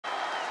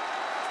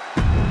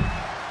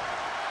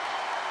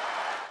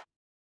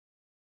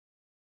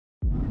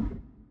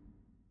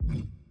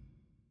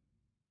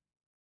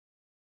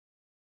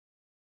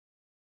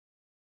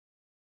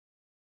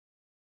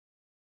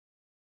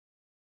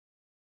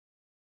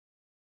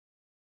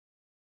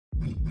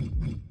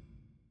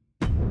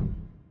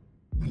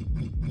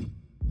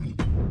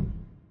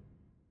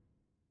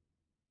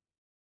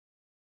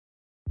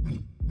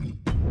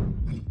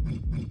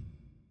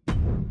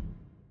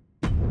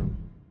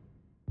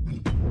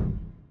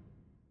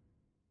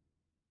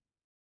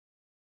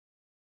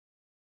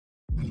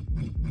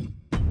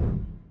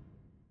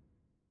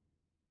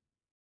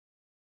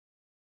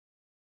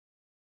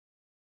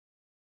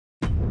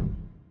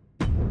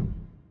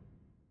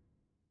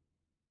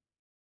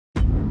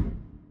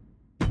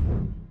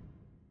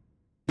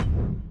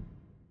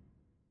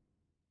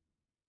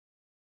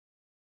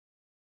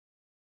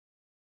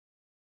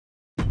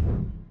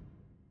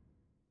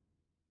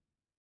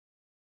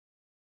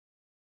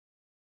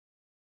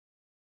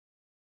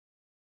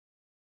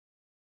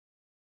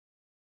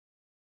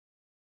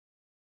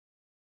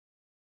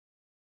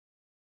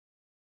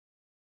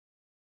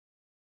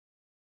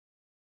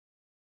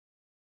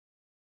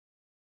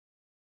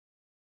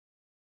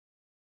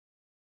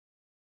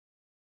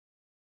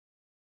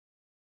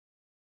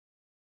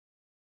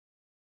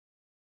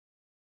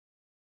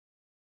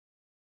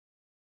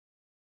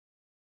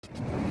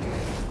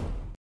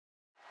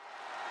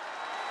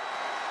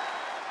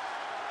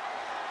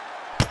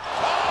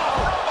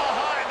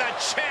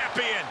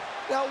champion.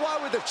 Now, why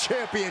would the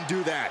champion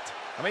do that?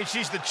 I mean,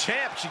 she's the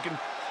champ. She can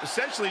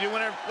essentially do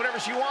whatever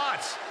she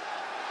wants.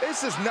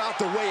 This is not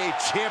the way a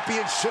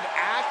champion should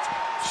act.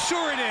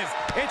 Sure it is.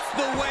 It's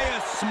the way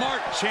a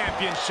smart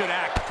champion should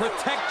act.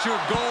 Protect your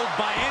gold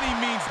by any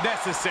means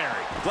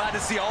necessary. Glad to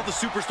see all the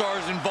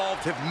superstars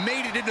involved have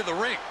made it into the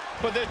ring.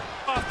 But then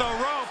Off the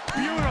rope,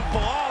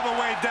 beautiful, all the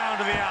way down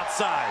to the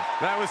outside.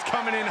 That was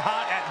coming in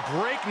hot at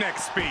breakneck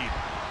speed.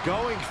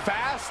 Going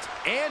fast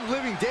and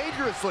living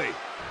dangerously.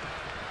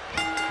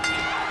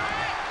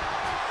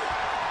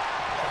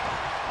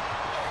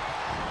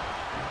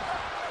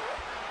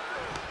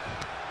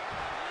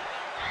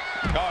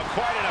 Oh,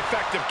 quite an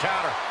effective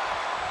counter.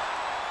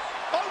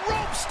 A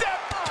rope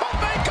step to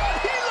make a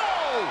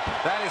hero.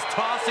 That is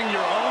tossing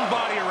your own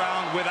body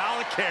around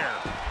without a care.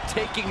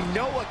 Taking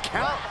no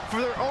account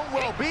for their own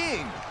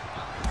well-being.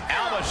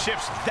 AlbA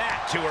shifts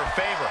that to her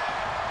favor.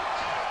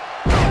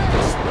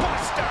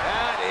 Buster.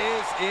 That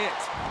is it.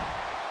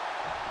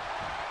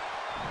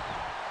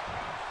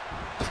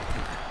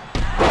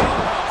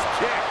 Roundhouse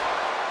kick.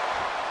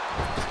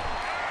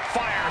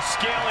 Fire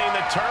scaling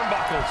the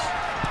turnbuckles.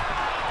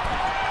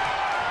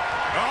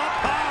 Up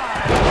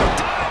high.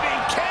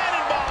 Diving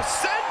cannonball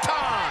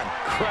senton.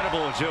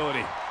 Incredible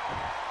agility.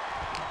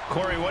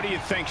 Corey, what do you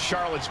think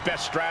Charlotte's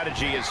best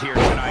strategy is here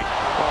tonight?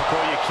 Oh,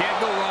 Corey, you can't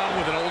go wrong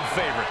with an old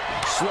favorite.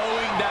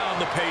 Slowing down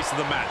the pace of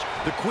the match.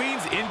 The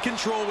Queen's in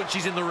control when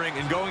she's in the ring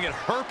and going at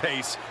her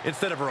pace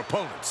instead of her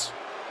opponent's.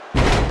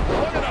 Look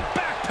at the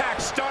backpack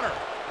stunner.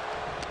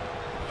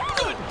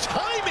 Good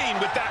timing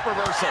with that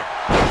reversal.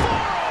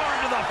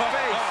 Forearm to the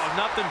face. Oh,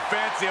 nothing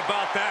fancy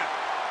about that.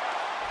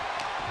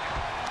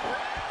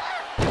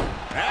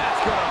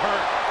 That's gonna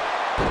hurt.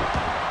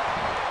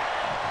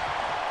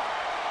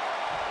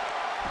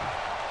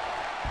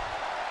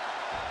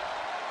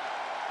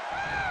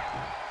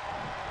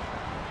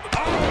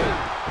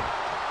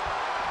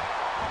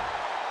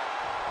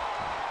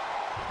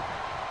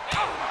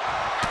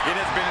 It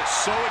has been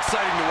so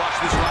exciting to watch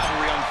this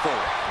rivalry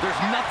unfold.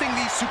 There's nothing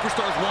these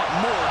superstars want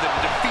more than to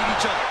defeat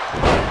each other.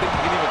 I don't think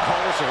you can even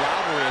call this a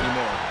rivalry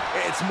anymore.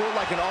 It's more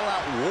like an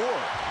all-out war.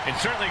 It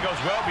certainly goes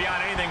well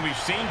beyond anything we've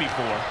seen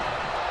before.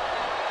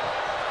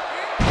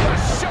 The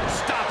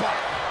showstopper.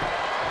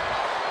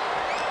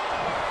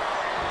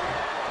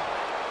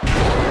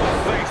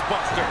 Face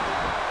buster.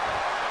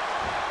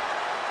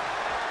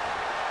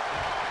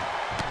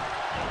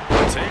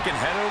 Taking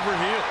head over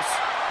heels.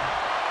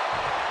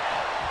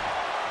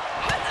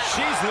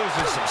 She's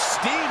losing some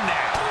steam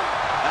now.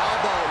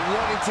 AlbA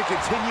wanting to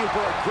continue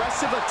her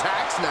aggressive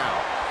attacks now.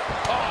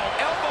 Oh,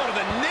 elbow to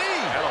the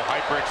knee. That'll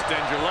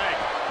hyperextend your leg.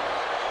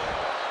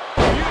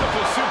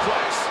 Beautiful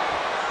suplex.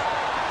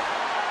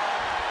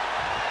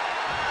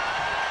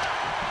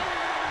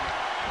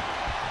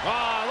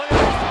 Ah, look at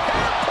this.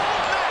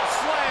 Hair-pulled mat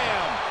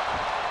slam.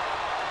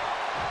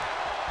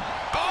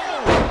 Oh.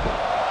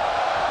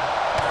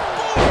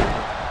 Boom.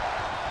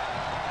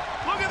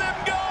 Look at them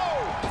go.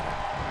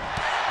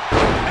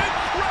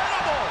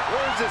 Incredible.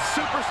 Where is this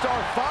superstar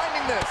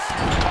finding this?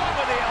 Top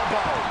of the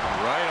elbow.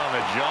 Right on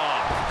the jaw.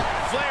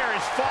 Flair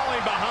is falling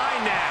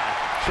behind now.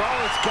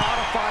 Charlotte's got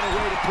to find a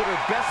way to put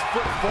her best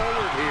foot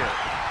forward here.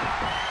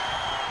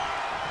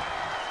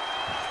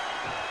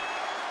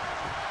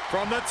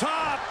 From the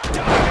top.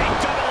 Diving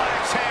double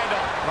axe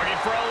handle. Looking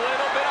for a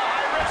little bit of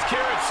high risk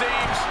here, it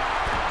seems.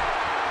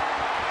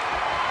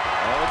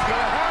 Oh, it's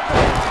going to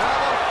happen.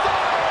 AlbA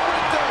FyrE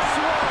with the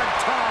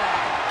swanton.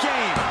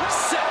 Game,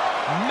 set,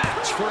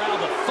 match for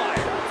AlbA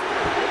FyrE.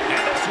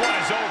 And this one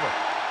is over.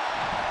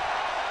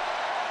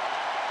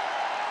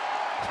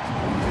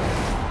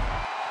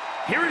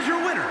 Here is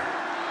your winner,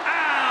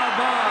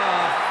 AlbA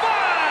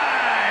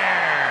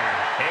FyrE.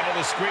 Able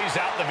to squeeze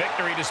out the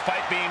victory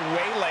despite being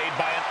waylaid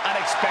by an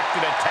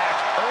unexpected attack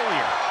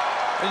earlier.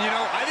 And you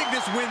know, I think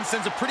this win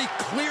sends a pretty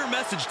clear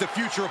message to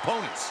future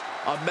opponents.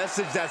 A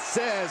message that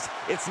says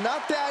it's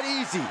not that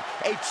easy.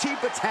 A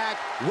cheap attack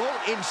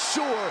won't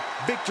ensure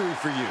victory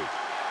for you.